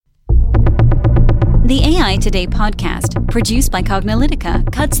The AI Today podcast, produced by Cognilytica,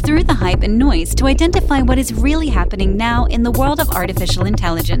 cuts through the hype and noise to identify what is really happening now in the world of artificial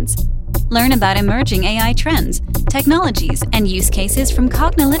intelligence. Learn about emerging AI trends, technologies, and use cases from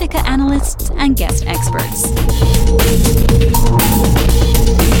Cognilytica analysts and guest experts.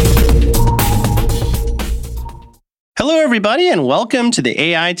 Hello, everybody, and welcome to the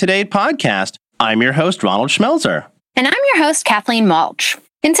AI Today podcast. I'm your host, Ronald Schmelzer. And I'm your host, Kathleen Walsh.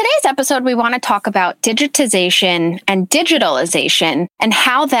 In today's episode, we want to talk about digitization and digitalization and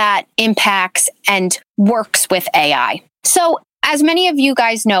how that impacts and works with AI. So, as many of you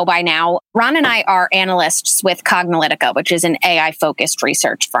guys know by now, Ron and I are analysts with Cognilytica, which is an AI-focused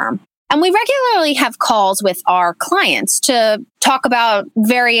research firm. And we regularly have calls with our clients to talk about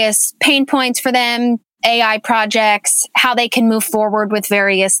various pain points for them, AI projects, how they can move forward with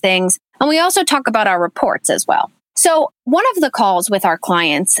various things. And we also talk about our reports as well. So one of the calls with our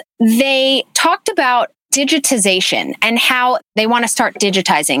clients, they talked about digitization and how they want to start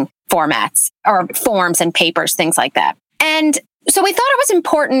digitizing formats or forms and papers, things like that. And so we thought it was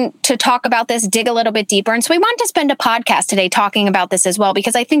important to talk about this, dig a little bit deeper. And so we wanted to spend a podcast today talking about this as well,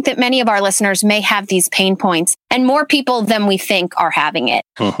 because I think that many of our listeners may have these pain points and more people than we think are having it.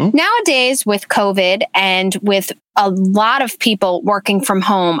 Nowadays, with COVID and with a lot of people working from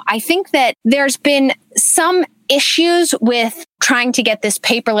home, I think that there's been some issues with trying to get this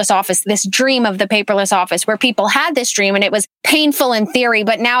paperless office, this dream of the paperless office, where people had this dream and it was painful in theory,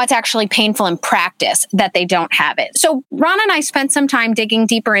 but now it's actually painful in practice that they don't have it. So Ron and I spent some time digging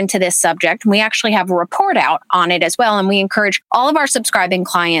deeper into this subject. We actually have a report out on it as well. And we encourage all of our subscribing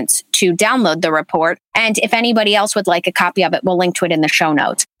clients to download the report. And if anybody else would like a copy of it, we'll link to it in the show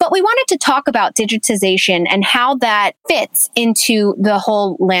notes. But we wanted to talk about digitization and how that fits into the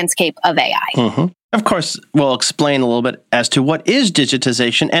whole landscape of AI. Of course, we'll explain a little bit as to what is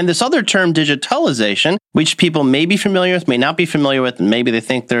digitization and this other term, digitalization, which people may be familiar with, may not be familiar with, and maybe they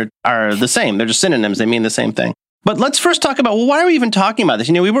think they are the same. They're just synonyms. They mean the same thing. But let's first talk about, well, why are we even talking about this?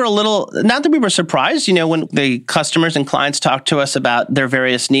 We were a little, not that we were surprised, when the customers and clients talk to us about their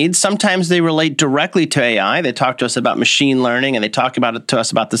various needs. Sometimes they relate directly to AI. They talk to us about machine learning, and they talk to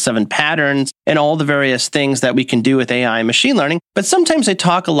us about the 7 patterns and all the various things that we can do with AI and machine learning. But sometimes they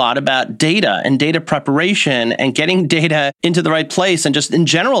talk a lot about data and data preparation and getting data into the right place and just in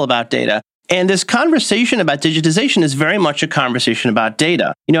general about data. And this conversation about digitization is very much a conversation about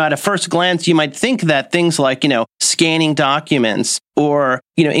data. At a first glance, you might think that things like, scanning documents or,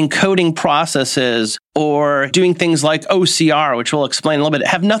 encoding processes or doing things like OCR, which we'll explain a little bit,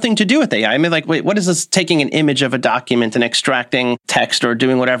 have nothing to do with AI. Wait, what is this taking an image of a document and extracting text or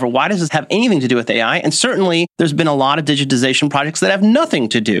doing whatever? Why does this have anything to do with AI? And certainly there's been a lot of digitization projects that have nothing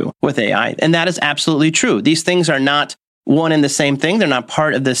to do with AI. And that is absolutely true. These things are not one and the same thing. They're not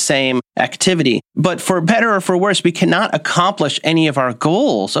part of the same activity. But for better or for worse, we cannot accomplish any of our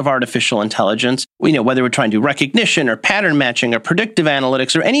goals of artificial intelligence, whether we're trying to do recognition or pattern matching or predictive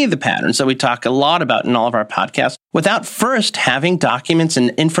analytics or any of the patterns that we talk a lot about in all of our podcasts, without first having documents and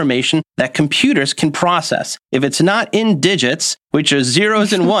information that computers can process. If it's not in digits, which are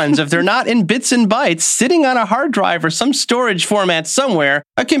zeros and ones, if they're not in bits and bytes sitting on a hard drive or some storage format somewhere,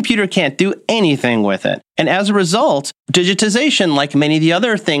 a computer can't do anything with it. And as a result, digitization, like many of the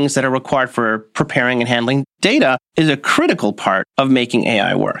other things that are required for preparing and handling data, is a critical part of making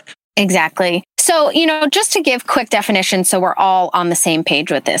AI work. Exactly. So, just to give quick definition so we're all on the same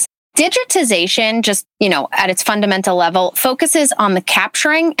page with this. Digitization, just, at its fundamental level, focuses on the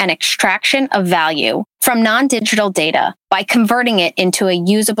capturing and extraction of value from non-digital data by converting it into a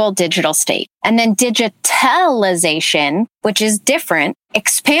usable digital state. And then digitalization, which is different,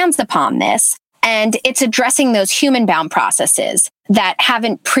 expands upon this. And it's addressing those human-bound processes that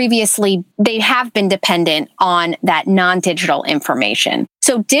they have been dependent on that non-digital information.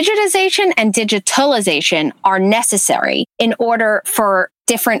 So digitization and digitalization are necessary in order for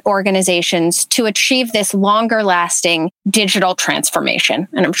different organizations to achieve this longer-lasting digital transformation.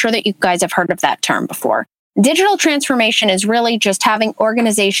 And I'm sure that you guys have heard of that term before. Digital transformation is really just having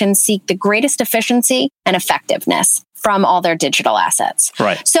organizations seek the greatest efficiency and effectiveness from all their digital assets.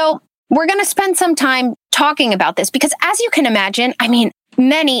 Right. So we're going to spend some time talking about this because, as you can imagine,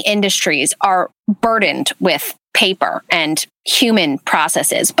 many industries are burdened with paper and human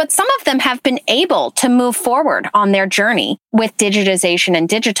processes, but some of them have been able to move forward on their journey with digitization and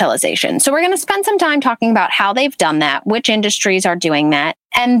digitalization. So we're going to spend some time talking about how they've done that, which industries are doing that,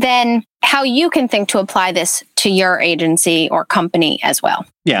 and then how you can think to apply this to your agency or company as well.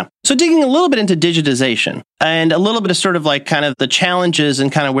 Yeah. So digging a little bit into digitization and a little bit of sort of like kind of the challenges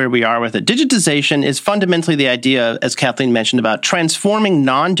and kind of where we are with it. Digitization is fundamentally the idea, as Kathleen mentioned, about transforming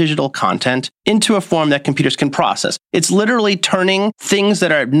non-digital content into a form that computers can process. It's literally turning things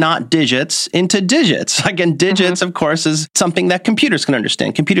that are not digits into digits. Again, digits, of course, is something that computers can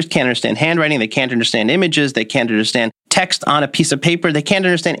understand. Computers can't understand handwriting. They can't understand images. They can't understand text on a piece of paper. They can't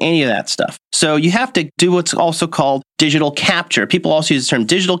understand any of that stuff. So you have to do what's also called digital capture. People also use the term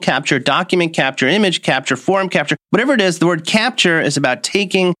digital capture, document capture, image capture, form capture, whatever it is. The word capture is about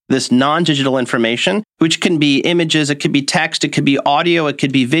taking this non-digital information, which can be images, it could be text, it could be audio, it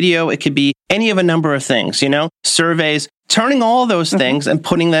could be video, it could be any of a number of things, surveys, turning all those things and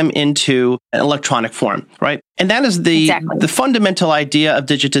putting them into an electronic form, right? And that is the fundamental idea of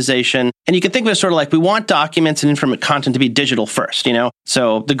digitization. And you can think of it sort of like we want documents and information content to be digital first,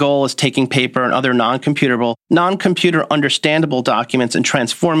 So the goal is taking paper and other non-computer understandable documents and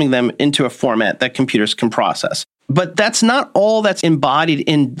transforming them into a format that computers can process. But that's not all that's embodied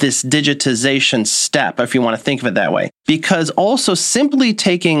in this digitization step, if you want to think of it that way. Because also simply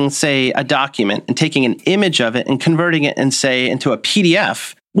taking, say, a document and taking an image of it and converting it and say into a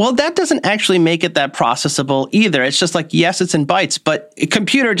PDF, well, that doesn't actually make it that processable either. It's just like, yes, it's in bytes, but a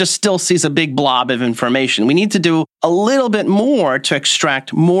computer just still sees a big blob of information. We need to do a little bit more to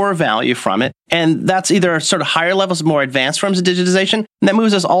extract more value from it. And that's either sort of higher levels, more advanced forms of digitization. And that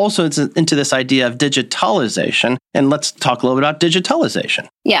moves us also into this idea of digitalization. And let's talk a little bit about digitalization.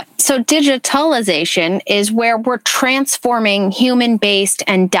 Yeah. So digitalization is where we're transforming human-based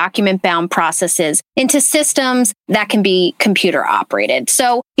and document-bound processes into systems that can be computer operated.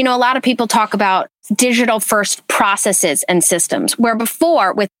 So, a lot of people talk about digital first processes and systems, where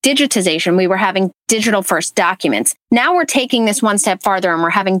before with digitization, we were having digital first documents. Now we're taking this one step farther and we're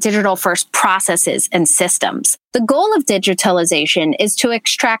having digital first processes and systems. The goal of digitalization is to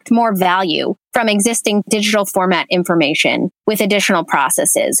extract more value from existing digital format information with additional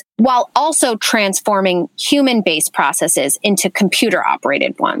processes, while also transforming human-based processes into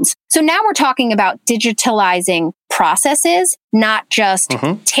computer-operated ones. So now we're talking about digitalizing processes, not just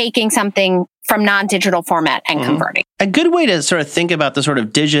taking something from non-digital format and converting. A good way to sort of think about the sort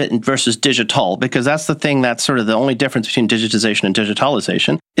of digit versus digital, because that's the thing that's sort of the only difference between digitization and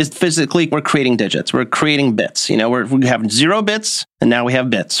digitalization, is physically we're creating digits. We're creating bits. We have 0 bits and now we have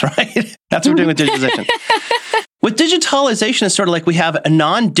bits, right? That's what we're doing with digitization. With digitalization, it's sort of like we have a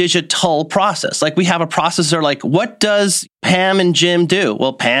non-digital process. Like we have a processor, like what does Pam and Jim do?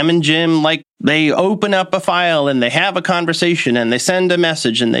 Well, Pam and Jim, they open up a file and they have a conversation and they send a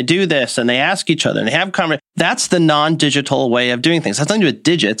message and they do this and they ask each other and they have conversation. That's the non-digital way of doing things. It has nothing to do with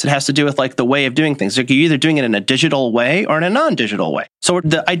digits. It has to do with the way of doing things. You're either doing it in a digital way or in a non-digital way. So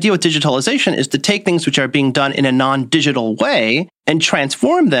the idea with digitalization is to take things which are being done in a non-digital way and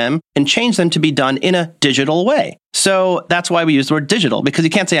transform them and change them to be done in a digital way. So that's why we use the word digital, because you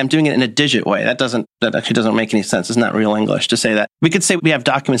can't say I'm doing it in a digit way. That actually doesn't make any sense. It's not real English to say that. We could say we have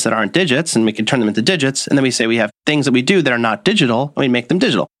documents that aren't digits and we can turn them into digits. And then we say we have things that we do that are not digital and we make them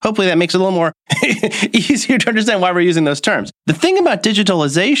digital. Hopefully that makes it a little more easier to understand why we're using those terms. The thing about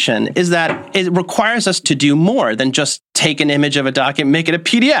digitalization is that it requires us to do more than just take an image of a document, make it a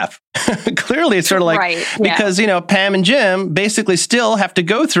PDF. Clearly, it's sort of like, because, Pam and Jim basically still have to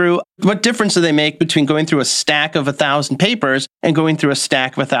go through, what difference do they make between going through a stack of 1,000 papers and going through a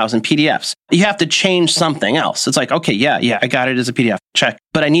stack of 1,000 PDFs? You have to change something else. It's like, okay, yeah, I got it as a PDF, check.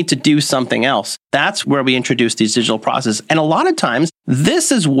 But I need to do something else. That's where we introduce these digital processes. And a lot of times,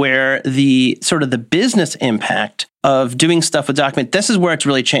 this is where the sort of the business impact of doing stuff with document, this is where it's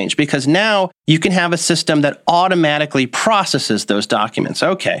really changed, because now you can have a system that automatically processes those documents.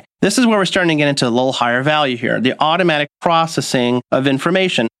 Okay, this is where we're starting to get into a little higher value here, the automatic processing of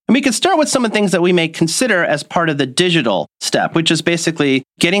information. And we could start with some of the things that we may consider as part of the digital step, which is basically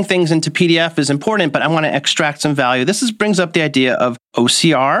getting things into PDF is important, but I want to extract some value. This brings up the idea of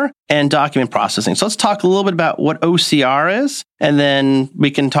OCR and document processing. So let's talk a little bit about what OCR is, and then we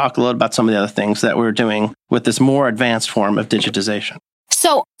can talk a little about some of the other things that we're doing with this more advanced form of digitization.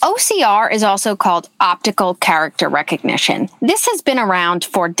 So OCR is also called optical character recognition. This has been around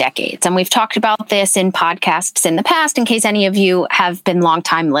for decades, and we've talked about this in podcasts in the past in case any of you have been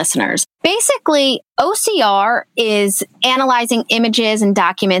longtime listeners. Basically, OCR is analyzing images and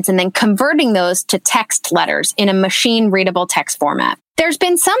documents and then converting those to text letters in a machine-readable text format. There's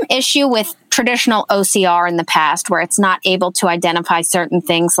been some issue with traditional OCR in the past where it's not able to identify certain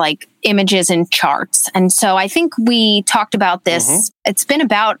things like images and charts. And so I think we talked about this. It's been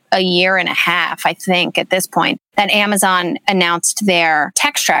about a year and a half, I think, at this point, that Amazon announced their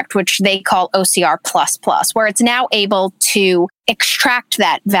Textract, which they call OCR++, where it's now able to extract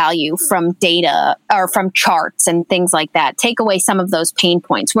that value from data or from charts and things like that, take away some of those pain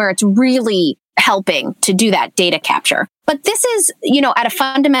points where it's really helping to do that data capture. But this is, at a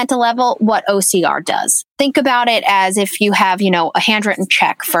fundamental level, what OCR does. Think about it as if you have, a handwritten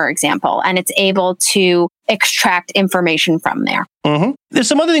check, for example, and it's able to extract information from there. There's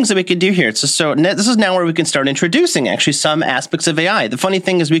some other things that we could do here. So this is now where we can start introducing actually some aspects of AI. The funny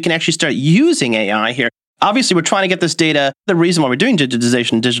thing is we can actually start using AI here. Obviously, we're trying to get this data. The reason why we're doing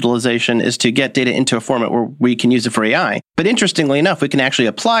digitalization is to get data into a format where we can use it for AI. But interestingly enough, we can actually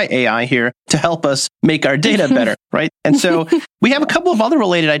apply AI here to help us make our data better, right? And so we have a couple of other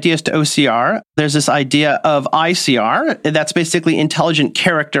related ideas to OCR. There's this idea of ICR. That's basically intelligent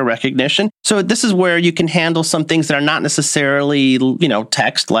character recognition. So this is where you can handle some things that are not necessarily,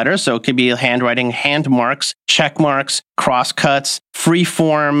 text letters. So it could be handwriting, hand marks, check marks, crosscuts, free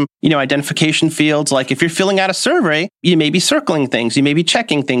form, identification fields. Like if you're filling out a survey, you may be circling things, you may be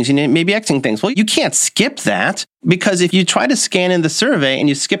checking things, you may be Xing things. Well, you can't skip that. Because if you try to scan in the survey and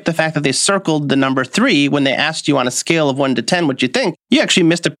you skip the fact that they circled the number 3 when they asked you on a scale of 1 to 10 what you think, you actually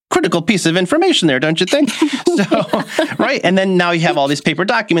missed a critical piece of information there, don't you think? Right? And then now you have all these paper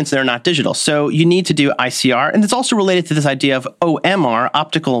documents that are not digital. So you need to do ICR. And it's also related to this idea of OMR,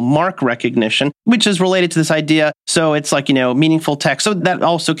 optical mark recognition, which is related to this idea. So it's like, meaningful text. So that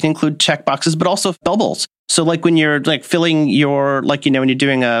also can include checkboxes, but also bubbles. So like when you're filling your, when you're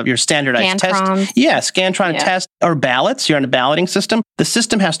doing your standardized test. Scantron test or ballots, you're on a balloting system. The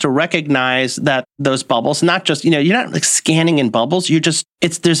system has to recognize that those bubbles, not just, you're not scanning in bubbles. There's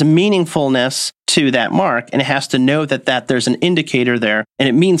a meaningfulness to that mark, and it has to know that there's an indicator there and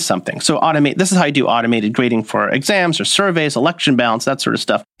it means something. So this is how you do automated grading for exams or surveys, election ballots, that sort of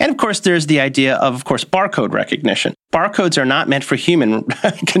stuff. And of course, there's the idea of course, barcode recognition. Barcodes are not meant for human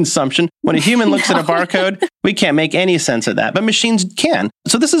consumption. When a human looks at a barcode, we can't make any sense of that, but machines can.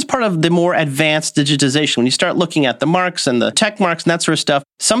 So this is part of the more advanced digitization. When you start looking at the marks and the check marks and that sort of stuff,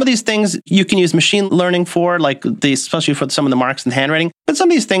 some of these things you can use machine learning for, especially for some of the marks and handwriting. But some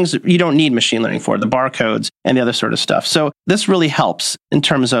of these things you don't need machine learning for, the barcodes and the other sort of stuff. So this really helps in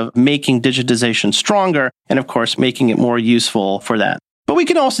terms of making digitization stronger and, of course, making it more useful for that. But we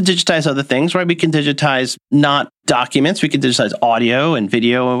can also digitize other things, right? We can digitize not documents. We can digitize audio and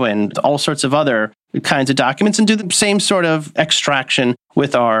video and all sorts of other kinds of documents and do the same sort of extraction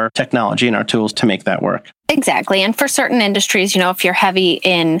with our technology and our tools to make that work. Exactly. And for certain industries, if you're heavy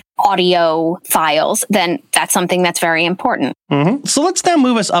in audio files, then that's something that's very important. So let's now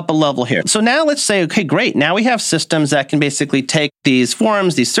move us up a level here. So now let's say, okay, great. Now we have systems that can basically take these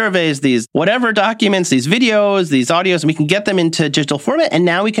forms, these surveys, these whatever documents, these videos, these audios, and we can get them into digital format. And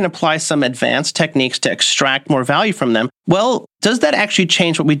now we can apply some advanced techniques to extract more value from them. Well, does that actually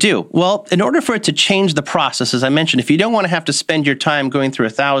change what we do? Well, in order for it to change the process, as I mentioned, if you don't want to have to spend your time going through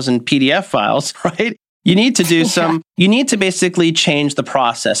 1,000 PDF files, right? You need to do you need to basically change the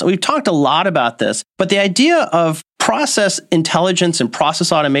process. We've talked a lot about this, but the idea of process intelligence and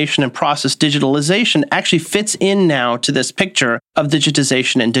process automation and process digitalization actually fits in now to this picture of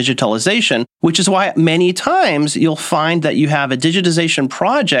digitization and digitalization, which is why many times you'll find that you have a digitization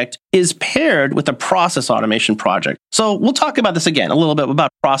project is paired with a process automation project. So we'll talk about this again, a little bit about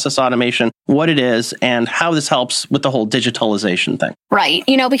process automation, what it is, and how this helps with the whole digitalization thing. Right.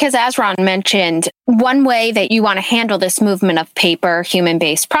 Because as Ron mentioned, one way that you want to handle this movement of paper,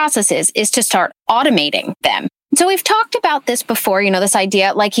 human-based processes is to start automating them. So we've talked about this before, this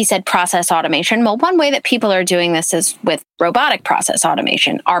idea, like he said, process automation. Well, one way that people are doing this is with robotic process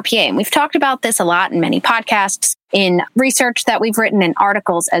automation, RPA. And we've talked about this a lot in many podcasts, in research that we've written, in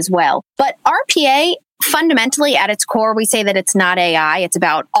articles as well. But RPA, fundamentally at its core, we say that it's not AI, it's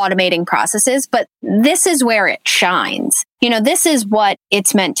about automating processes, but this is where it shines. This is what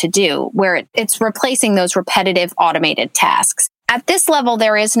it's meant to do, where it's replacing those repetitive automated tasks. At this level,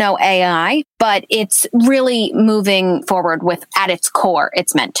 there is no AI, but it's really moving forward with, at its core,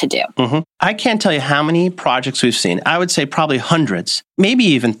 it's meant to do. I can't tell you how many projects we've seen. I would say probably hundreds, maybe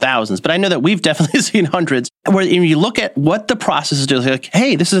even thousands, but I know that we've definitely seen hundreds where you look at what the processes do, like,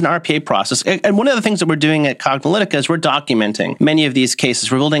 hey, this is an RPA process. And one of the things that we're doing at Cognilytica is we're documenting many of these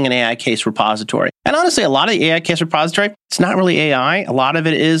cases. We're building an AI case repository. And honestly, a lot of the AI case repository, it's not really AI. A lot of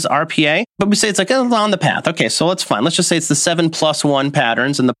it is RPA, but we say it's like on the path. Okay, so let's just say it's the 7+ +1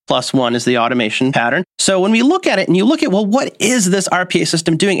 patterns, and the +1 is the automation pattern. So when we look at it and you look at, well, what is this RPA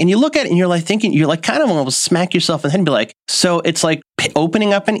system doing? And you look at it and you're like thinking, you're like kind of almost smack yourself in the head and be like, so it's like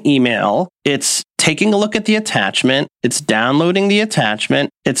opening up an email, it's taking a look at the attachment, it's downloading the attachment,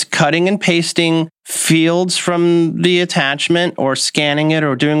 it's cutting and pasting fields from the attachment or scanning it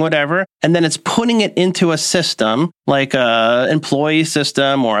or doing whatever, and then it's putting it into a system like a employee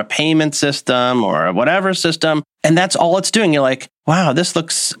system or a payment system or whatever system, and that's all it's doing. You're like, wow, this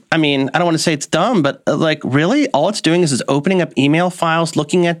looks, I mean, I don't want to say it's dumb, but like really all it's doing is opening up email files,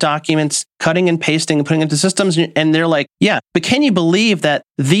 looking at documents, cutting and pasting and putting into systems. And they're like, yeah, but can you believe that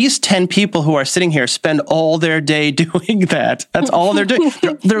these 10 people who are sitting here spend all their day doing that? That's all they're doing.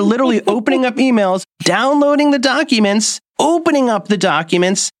 They're literally opening up emails, downloading the documents, opening up the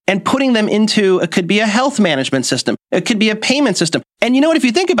documents and putting them into, it could be a health management system. It could be a payment system. And you know what, if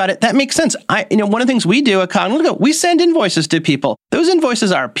you think about it, that makes sense. One of the things we do at Cognilytica, we send invoices to people. Those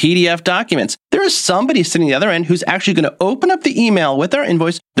invoices are PDF documents. There is somebody sitting at the other end who's actually going to open up the email with our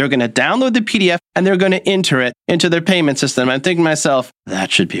invoice. They're going to download the PDF and they're going to enter it into their payment system. I'm thinking to myself,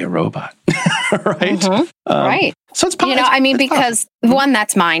 that should be a robot, right? Mm-hmm. Right. So it's possible. Because one,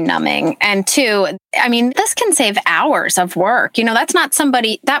 that's mind numbing. And two, this can save hours of work.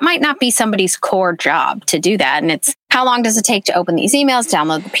 That might not be somebody's core job to do that. And it's how long does it take to open these emails,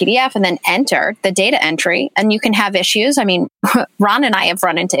 download the PDF, and then enter the data entry? And you can have issues. Ron and I have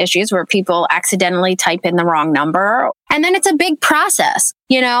run into issues where people accidentally type in the wrong number. And then it's a big process,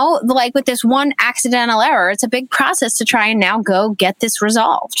 like with this one accidental error, it's a big process to try and now go get this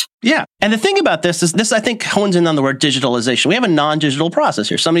resolved. Yeah. And the thing about this is I think, hones in on the word digitalization. We have a non-digital process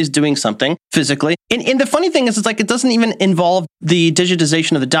here. Somebody's doing something physically. And the funny thing is, it's like it doesn't even involve the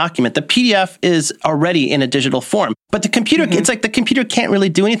digitization of the document. The PDF is already in a digital form. But the computer, it's like the computer can't really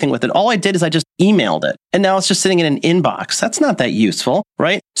do anything with it. All I did is I just emailed it. And now it's just sitting in an inbox. That's not that useful,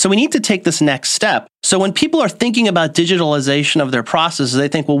 right? So we need to take this next step. So when people are thinking about digitalization of their processes, they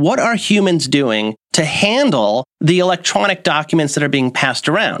think, well, what are humans doing to handle the electronic documents that are being passed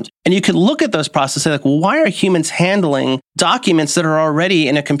around? And you could look at those processes and say, like, well, why are humans handling documents that are already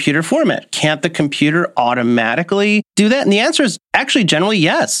in a computer format? Can't the computer automatically do that? And the answer is actually generally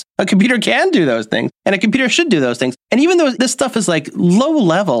yes. A computer can do those things, and a computer should do those things. And even though this stuff is like low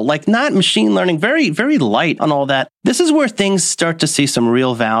level, like not machine learning, very, very light on all that, this is where things start to see some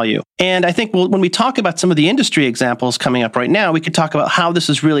real value. And I think when we talk about some of the industry examples coming up right now, we could talk about how this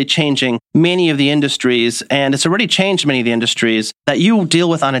is really changing many of the industries, and it's already changed many of the industries that you deal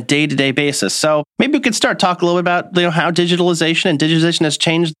with on a day-to-day basis. So maybe we could start talking a little bit about how digitalization has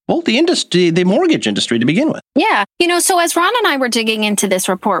changed, well, the industry, the mortgage industry to begin with. Yeah. So as Ron and I were digging into this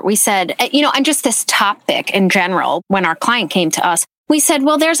report, we said, and just this topic in general, when our client came to us, we said,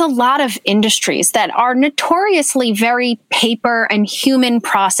 well, there's a lot of industries that are notoriously very paper and human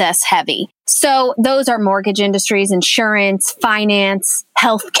process heavy. So those are mortgage industries, insurance, finance,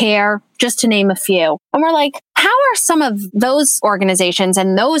 healthcare, just to name a few. And we're like, how are some of those organizations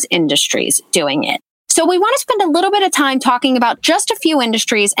and those industries doing it? So we want to spend a little bit of time talking about just a few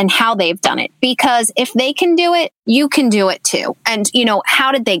industries and how they've done it, because if they can do it, you can do it too. And,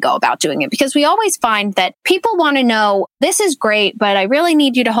 how did they go about doing it? Because we always find that people want to know, this is great, but I really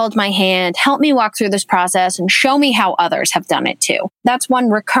need you to hold my hand, help me walk through this process and show me how others have done it too. That's one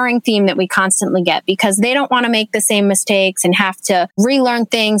recurring theme that we constantly get, because they don't want to make the same mistakes and have to relearn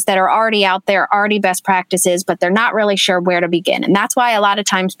things that are already out there, already best practices, but they're not really sure where to begin. And that's why a lot of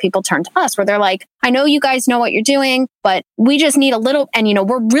times people turn to us where they're like, I know you guys know what you're doing, but we just need a little, and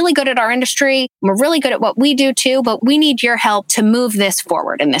we're really good at our industry. We're really good at what we do too, but we need your help to move this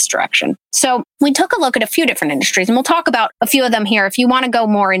forward in this direction. So we took a look at a few different industries, and we'll talk about a few of them here. If you want to go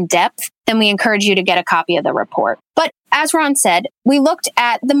more in depth, then we encourage you to get a copy of the report. But as Ron said, we looked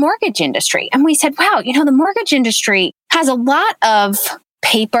at the mortgage industry and we said, wow, the mortgage industry has a lot of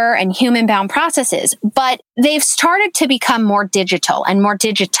paper and human-bound processes, but they've started to become more digital and more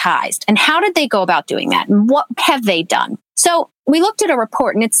digitized. And how did they go about doing that? And what have they done? So we looked at a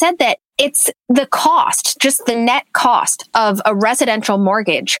report and it said that it's the cost, just the net cost of a residential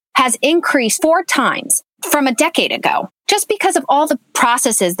mortgage has increased 4 times from a decade ago, just because of all the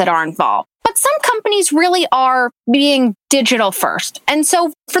processes that are involved. But some companies really are being digital first. And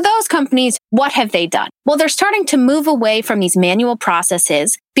so for those companies, what have they done? Well, they're starting to move away from these manual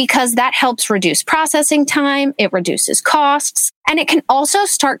processes because that helps reduce processing time, it reduces costs, and it can also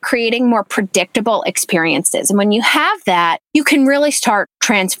start creating more predictable experiences. And when you have that, you can really start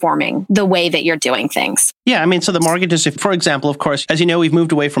transforming the way that you're doing things. Yeah, I mean, so the mortgages, for example, of course, as you know, we've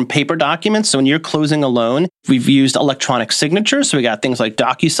moved away from paper documents. So when you're closing a loan, we've used electronic signatures. So we got things like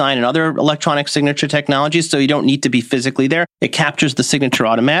DocuSign and other electronic signature technologies. So you don't need to be physically there. It captures the signature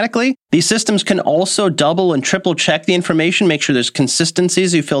automatically. These systems can also double and triple check the information, make sure there's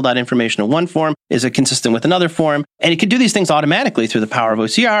consistencies. You filled out information in one form. Is it consistent with another form? And it can do these things automatically through the power of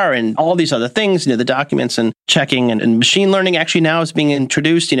OCR and all these other things, the documents and checking and machine learning actually now is being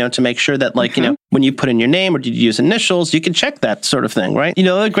introduced, to make sure that when you put in your name or did you use initials, you can check that sort of thing, right?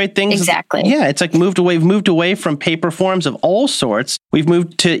 The great things. Exactly. Yeah, it's like we've moved away from paper forms of all sorts. We've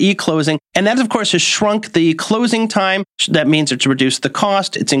moved to e-closing. And that, of course, has shrunk the closing time. That means it's reduced the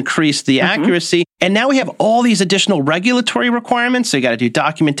cost. It's increased the accuracy. And now we have all these additional regulatory requirements. So you got to do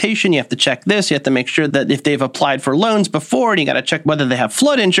documentation. You have to check this. You have to make sure that if they've applied for loans before, and you got to check whether they have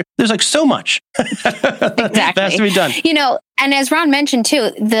flood insurance. There's so much that has to be done. And as Ron mentioned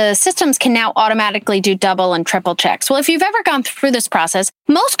too, the systems can now automatically do double and triple checks. Well, if you've ever gone through this process,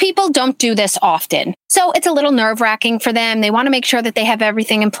 most people don't do this often. So it's a little nerve-wracking for them. They want to make sure that they have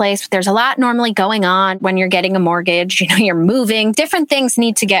everything in place. There's a lot normally going on when you're getting a mortgage. You're moving. Different things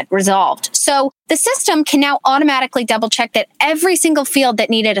need to get resolved. So the system can now automatically double check that every single field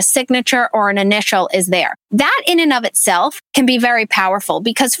that needed a signature or an initial is there. That in and of itself can be very powerful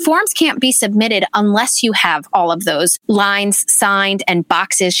because forms can't be submitted unless you have all of those lines signed and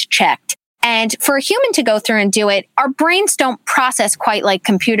boxes checked. And for a human to go through and do it, our brains don't process quite like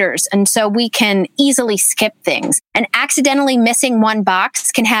computers. And so we can easily skip things. And accidentally missing one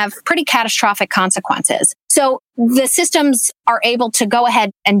box can have pretty catastrophic consequences. So the systems are able to go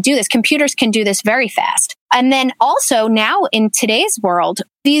ahead and do this. Computers can do this very fast. And then also now in today's world,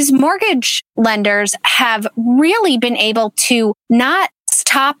 these mortgage lenders have really been able to not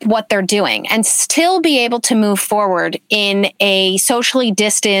stop what they're doing and still be able to move forward in a socially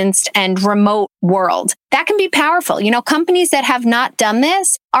distanced and remote world. That can be powerful. Companies that have not done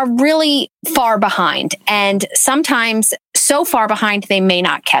this are really far behind, and sometimes so far behind they may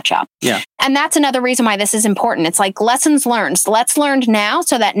not catch up. Yeah. And that's another reason why this is important. It's like lessons learned. So let's learn now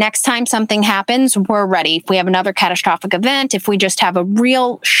so that next time something happens, we're ready. If we have another catastrophic event, if we just have a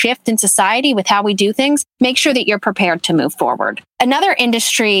real shift in society with how we do things, make sure that you're prepared to move forward. Another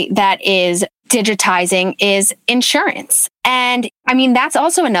industry that is digitizing is insurance. And that's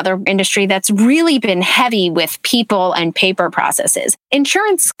also another industry that's really been heavy with people and paper processes.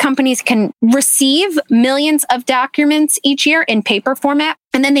 Insurance companies can receive millions of documents each year in paper format,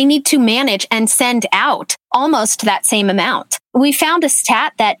 and then they need to manage and send out almost that same amount. We found a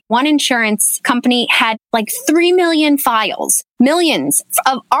stat that one insurance company had like 3 million files, millions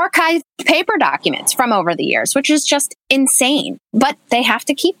of archived paper documents from over the years, which is just insane. But they have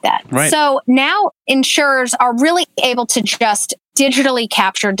to keep that. Right. So now insurers are really able to just digitally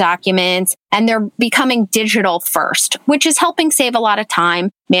capture documents, and they're becoming digital first, which is helping save a lot of time,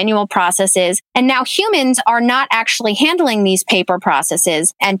 manual processes. And now humans are not actually handling these paper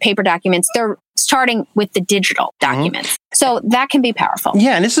processes and paper documents. They're starting with the digital documents. So that can be powerful.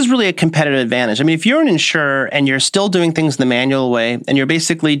 Yeah, and this is really a competitive advantage. If you're an insurer and you're still doing things the manual way, and you're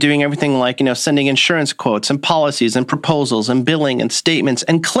basically doing everything like, sending insurance quotes and policies and proposals and billing and statements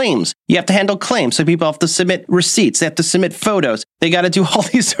and claims. You have to handle claims. So people have to submit receipts. They have to submit photos. They got to do all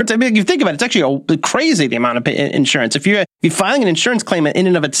these sorts of, if you think about it, it's actually crazy, the amount of insurance. If you're filing an insurance claim in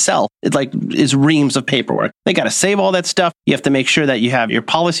and of itself, it is reams of paperwork. They got to save all that stuff. You have to make sure that you have your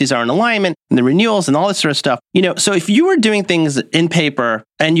policies are in alignment and the renewals and all this sort of stuff. So if you were doing things in paper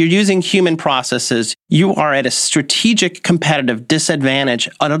and you're using human processes, you are at a strategic competitive disadvantage.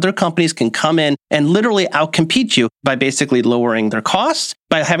 Other companies can come in and literally outcompete you by basically lowering their costs.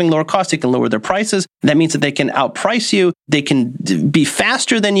 By having lower costs, they can lower their prices. That means that they can outprice you. They can be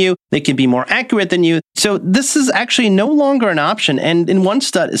faster than you. They can be more accurate than you. So this is actually no longer an option. And in one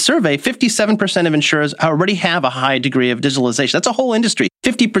survey, 57% of insurers already have a high degree of digitalization. That's a whole industry.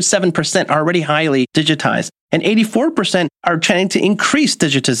 57% are already highly digitized. And 84% are trying to increase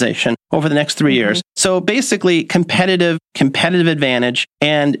digitization over the next 3 years. So basically competitive advantage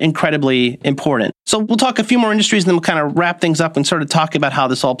and incredibly important. So we'll talk a few more industries and then we'll kind of wrap things up and sort of talk about how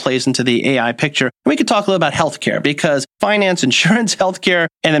this all plays into the AI picture. And we could talk a little about healthcare because finance, insurance, healthcare,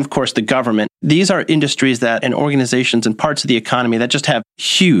 and then of course the government. These are industries that and organizations and parts of the economy that just have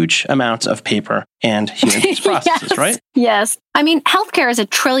huge amounts of paper and human-based processes, Yes. right? Yes. Healthcare is $1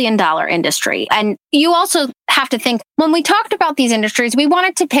 trillion industry. And you also have to think, when we talked about these industries, we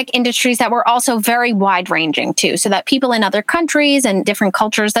wanted to pick industries that were also very wide ranging too, so that people in other countries and different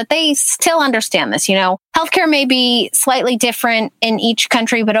cultures, that they still understand this. healthcare may be slightly different in each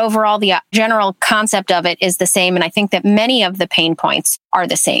country, but overall, the general concept of it is the same. And I think that many of the pain points are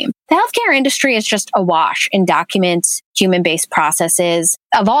the same. The healthcare industry is just awash in documents, human-based processes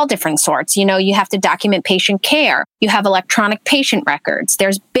of all different sorts. You know, you have to document patient care. You have electronic patient records.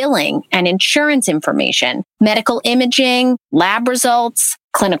 There's billing and insurance information, medical imaging, lab results,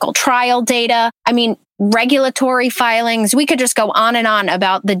 clinical trial data. I mean, regulatory filings. We could just go on and on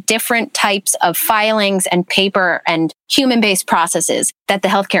about the different types of filings and paper and human-based processes that the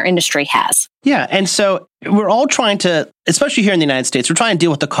healthcare industry has. Yeah. And so we're all trying to, especially here in the United States, we're trying to deal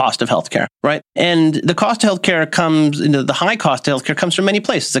with the cost of healthcare, right? And the cost of healthcare the high cost of healthcare comes from many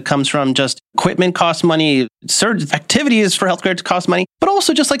places. It comes from just equipment costs money, certain activities for healthcare to cost money, but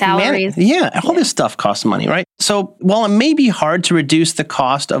also just like salaries. All this stuff costs money, right? So while it may be hard to reduce the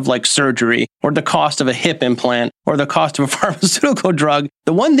cost of like surgery or the cost of a hip implant or the cost of a pharmaceutical drug,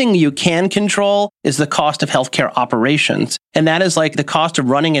 the one thing you can control is the cost of healthcare operations. And that is like the cost of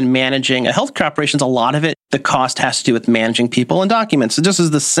running and managing a healthcare operations. A lot of it, the cost has to do with managing people and documents. So this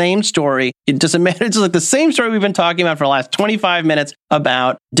is the same story. It doesn't matter. It's like the same story we've been talking about for the last 25 minutes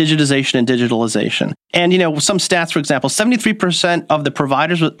about digitization and digitalization. And, you know, some stats, for example, 73% of the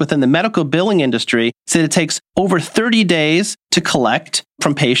providers within the medical billing industry said it takes over 30 days to collect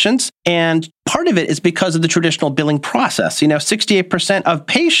from patients. And part of it is because of the traditional billing process. You know, 68% of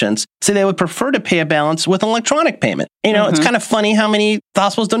patients say they would prefer to pay a balance with an electronic payment. You know, It's kind of funny how many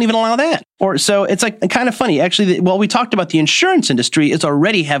hospitals don't even allow that. Or so it's like kind of funny. Actually, we talked about the insurance industry is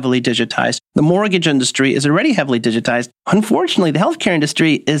already heavily digitized. The mortgage industry is already heavily digitized. Unfortunately, the healthcare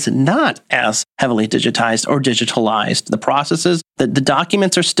industry is not as heavily digitized or digitalized. The processes, the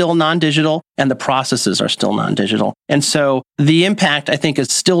documents are still non-digital and the processes are still non-digital. And so the impact, I think,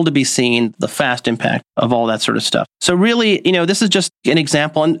 is still to be seen, the fast impact of all that sort of stuff. So really, you know, this is just an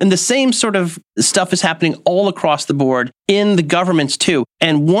example. And the same sort of stuff is happening all across the board in the governments too.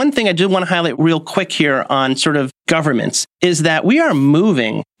 And one thing I do want to highlight real quick here on sort of governments is that we are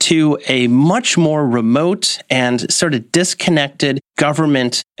moving to a much more remote and sort of disconnected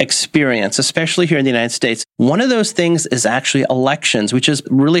government experience, especially here in the United States. One of those things is actually elections, which is a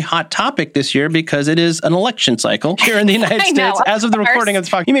really hot topic this year because it is an election cycle here in the United States. As of the recording of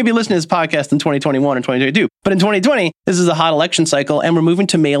this podcast, you may be listening to this podcast in 2021 or 2022, but in 2020, this is a hot election cycle and we're moving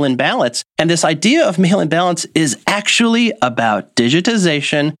to mail-in ballots. And this idea of mail-in ballots is actually about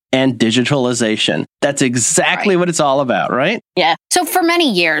digitization and digitalization. That's exactly what it's all about, right? Yeah. So for many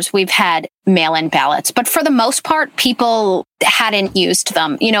years, we've had mail-in ballots, but for the most part, people hadn't used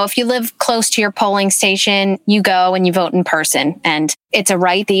them. You know, if you live close to your polling station, you go and you vote in person. And it's a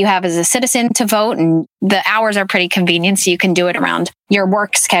right that you have as a citizen to vote. And the hours are pretty convenient, so you can do it around your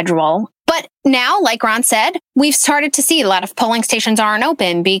work schedule. But now, like Ron said, we've started to see a lot of polling stations aren't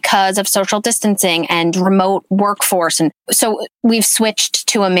open because of social distancing and remote workforce. And so we've switched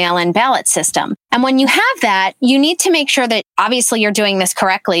to a mail-in ballot system. And when you have that, you need to make sure that obviously you're doing this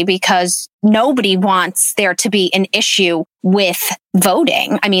correctly because nobody wants there to be an issue with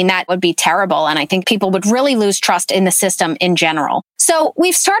voting. I mean, that would be terrible. And I think people would really lose trust in the system in general. So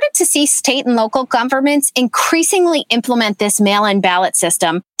we've started to see state and local governments increasingly implement this mail-in ballot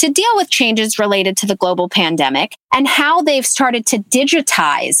system to deal with changes related to the global pandemic and how they've started to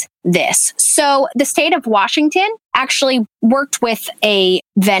digitize this. So the state of Washington actually worked with a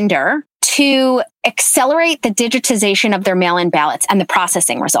vendor to accelerate the digitization of their mail-in ballots and the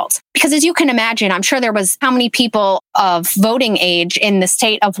processing results. Because as you can imagine, I'm sure there was how many people of voting age in the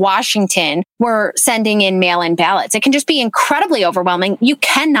state of Washington were sending in mail-in ballots. It can just be incredibly overwhelming. You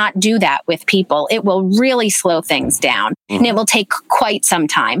cannot do that with people. It will really slow things down and it will take quite some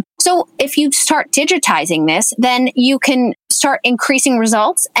time. So if you start digitizing this, then you can start increasing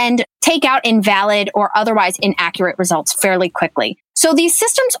results and take out invalid or otherwise inaccurate results fairly quickly. So these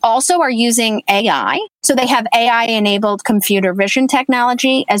systems also are using AI. So they have AI-enabled computer vision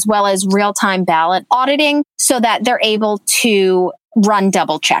technology as well as real-time ballot auditing so that they're able to run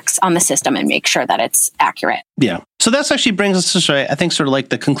double checks on the system and make sure that it's accurate. Yeah. So that's actually brings us to, I think, sort of like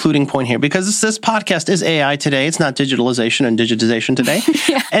the concluding point here, because this podcast is AI today. It's not digitalization and digitization today.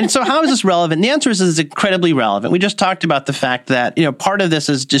 Yeah. And so how is this relevant? The answer is it's incredibly relevant. We just talked about the fact that, you know, part of this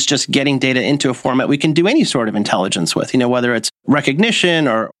is just getting data into a format we can do any sort of intelligence with, you know, whether it's recognition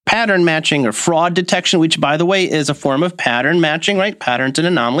or pattern matching or fraud detection, which, by the way, is a form of pattern matching, right? Patterns and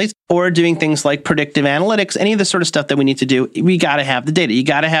anomalies, or doing things like predictive analytics, any of the sort of stuff that we need to do, we got to have the data. You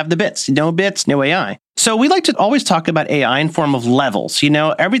got to have the bits. No bits, no AI. So we like to always talk about AI in form of levels.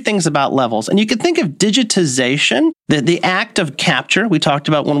 Everything's about levels. And you can think of digitization, the act of capture. We talked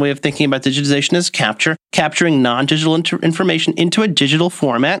about one way of thinking about digitization is capturing non-digital information into a digital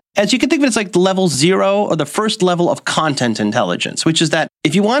format. As you can think of it, it's like level 0 or the first level of content intelligence, which is that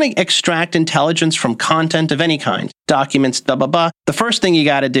if you want to extract intelligence from content of any kind, documents, blah, blah, blah, the first thing you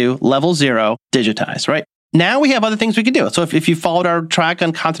got to do, level 0, digitize, right? Now we have other things we can do. So if you followed our track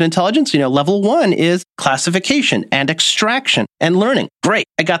on content intelligence, level 1 is classification and extraction and learning. Great.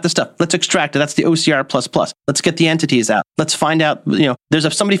 I got the stuff. Let's extract it. That's the OCR++. Let's get the entities out. Let's find out,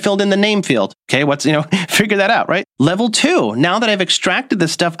 there's somebody filled in the name field. Okay. Figure that out, right? Level 2. Now that I've extracted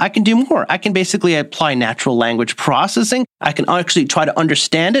this stuff, I can do more. I can basically apply natural language processing. I can actually try to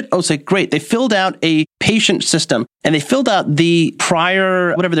understand it. Oh, say, great. They filled out a patient system and they filled out the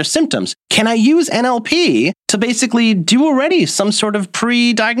prior, whatever their symptoms. Can I use NLP to basically do already some sort of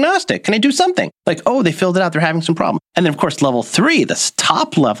pre-diagnostic? Can I do something? Like, oh, they filled it out. They're having some problem. And then, of course, level 3, this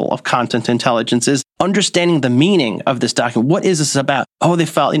top level of content intelligence is understanding the meaning of this document. What is this about? Oh, they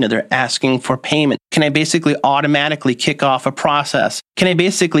felt, they're asking for payment. Can I basically automatically kick off a process? Can I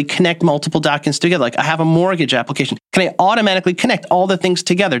basically connect multiple documents together? Like I have a mortgage application. Can I automatically connect all the things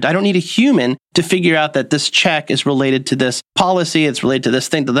together? I don't need a human to figure out that this check is related to this policy. It's related to this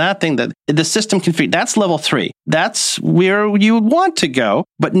thing, to that thing, that the system can figure. That's level 3. That's where you would want to go.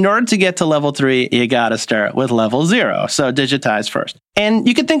 But in order to get to level 3, you got to start with level 0. So digitize first. And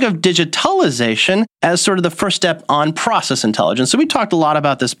you can think of digitalization as sort of the first step on process intelligence. So we talked a lot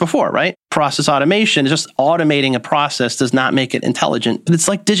about this before, right? Process automation, just automating a process does not make it intelligent, but it's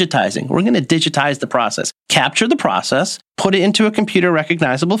like digitizing. We're going to digitize the process, capture the process, put it into a computer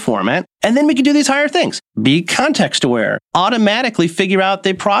recognizable format, and then we can do these higher things. Be context aware, automatically figure out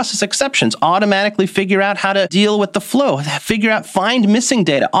the process exceptions, automatically figure out how to deal with the flow, find missing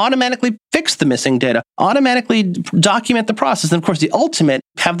data, automatically fix the missing data, automatically document the process. And of course, the ultimate,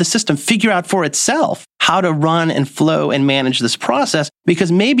 have the system figure out for itself how to run and flow and manage this process,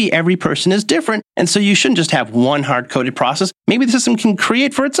 because maybe every person is different. And so you shouldn't just have one hard-coded process. Maybe the system can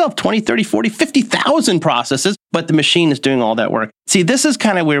create for itself 20, 30, 40, 50,000 processes, but the machine is doing all that work. See, this is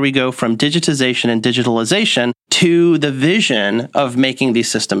kind of where we go from digitization and digitalization to the vision of making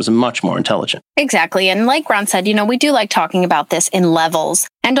these systems much more intelligent. Exactly. And like Ron said, we do like talking about this in levels.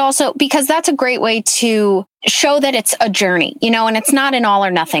 And also because that's a great way to show that it's a journey, and it's not an all or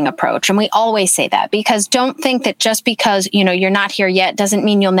nothing approach. And we always say that, because don't think that just because, you're not here yet doesn't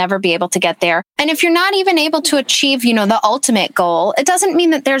mean you'll never be able to get there. And if you're not even able to achieve, the ultimate goal, it doesn't mean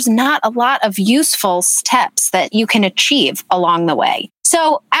that there's not a lot of useful steps that you can achieve along the way.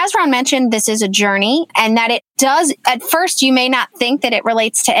 So as Ron mentioned, this is a journey, and that it does, at first, you may not think that it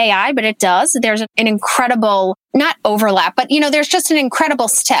relates to AI, but it does. There's an incredible, not overlap, but there's just an incredible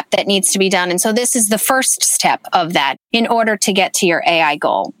step that needs to be done. And so this is the first step of that in order to get to your AI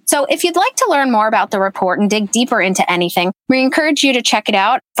goal. So if you'd like to learn more about the report and dig deeper into anything, we encourage you to check it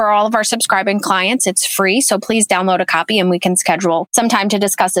out. For all of our subscribing clients, it's free. So please download a copy and we can schedule some time to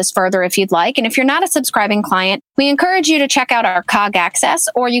discuss this further if you'd like. And if you're not a subscribing client, we encourage you to check out our COG Access,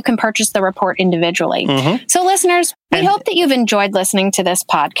 or you can purchase the report individually. Mm-hmm. So listeners, we hope that you've enjoyed listening to this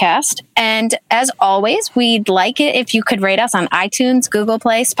podcast. And as always, we'd like it if you could rate us on iTunes, Google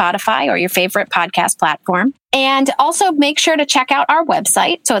Play, Spotify, or your favorite podcast platform. And also make sure to check out our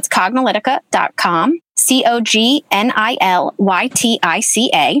website. So it's cognilytica.com,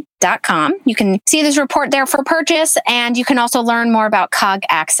 COGNILYTICA.com. You can see this report there for purchase, and you can also learn more about COG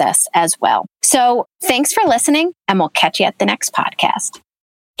Access as well. So thanks for listening, and we'll catch you at the next podcast.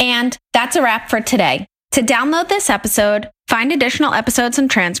 And that's a wrap for today. To download this episode, find additional episodes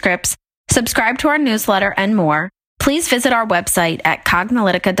and transcripts, subscribe to our newsletter, and more, please visit our website at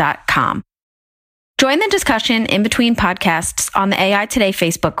cognilytica.com. Join the discussion in between podcasts on the AI Today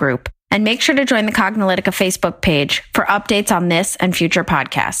Facebook group, and make sure to join the Cognilytica Facebook page for updates on this and future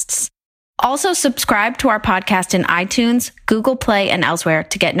podcasts. Also, subscribe to our podcast in iTunes, Google Play, and elsewhere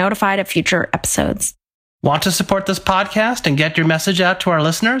to get notified of future episodes. Want to support this podcast and get your message out to our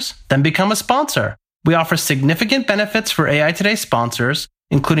listeners? Then become a sponsor. We offer significant benefits for AI Today sponsors,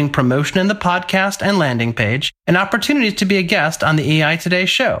 including promotion in the podcast and landing page, and opportunities to be a guest on the AI Today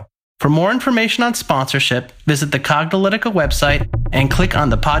show. For more information on sponsorship, visit the Cognilytica website and click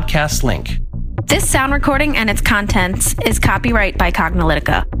on the podcast link. This sound recording and its contents is copyright by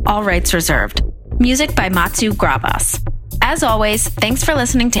Cognilytica, all rights reserved. Music by Matsu Gravas. As always, thanks for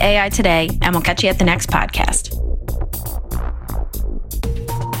listening to AI Today, and we'll catch you at the next podcast.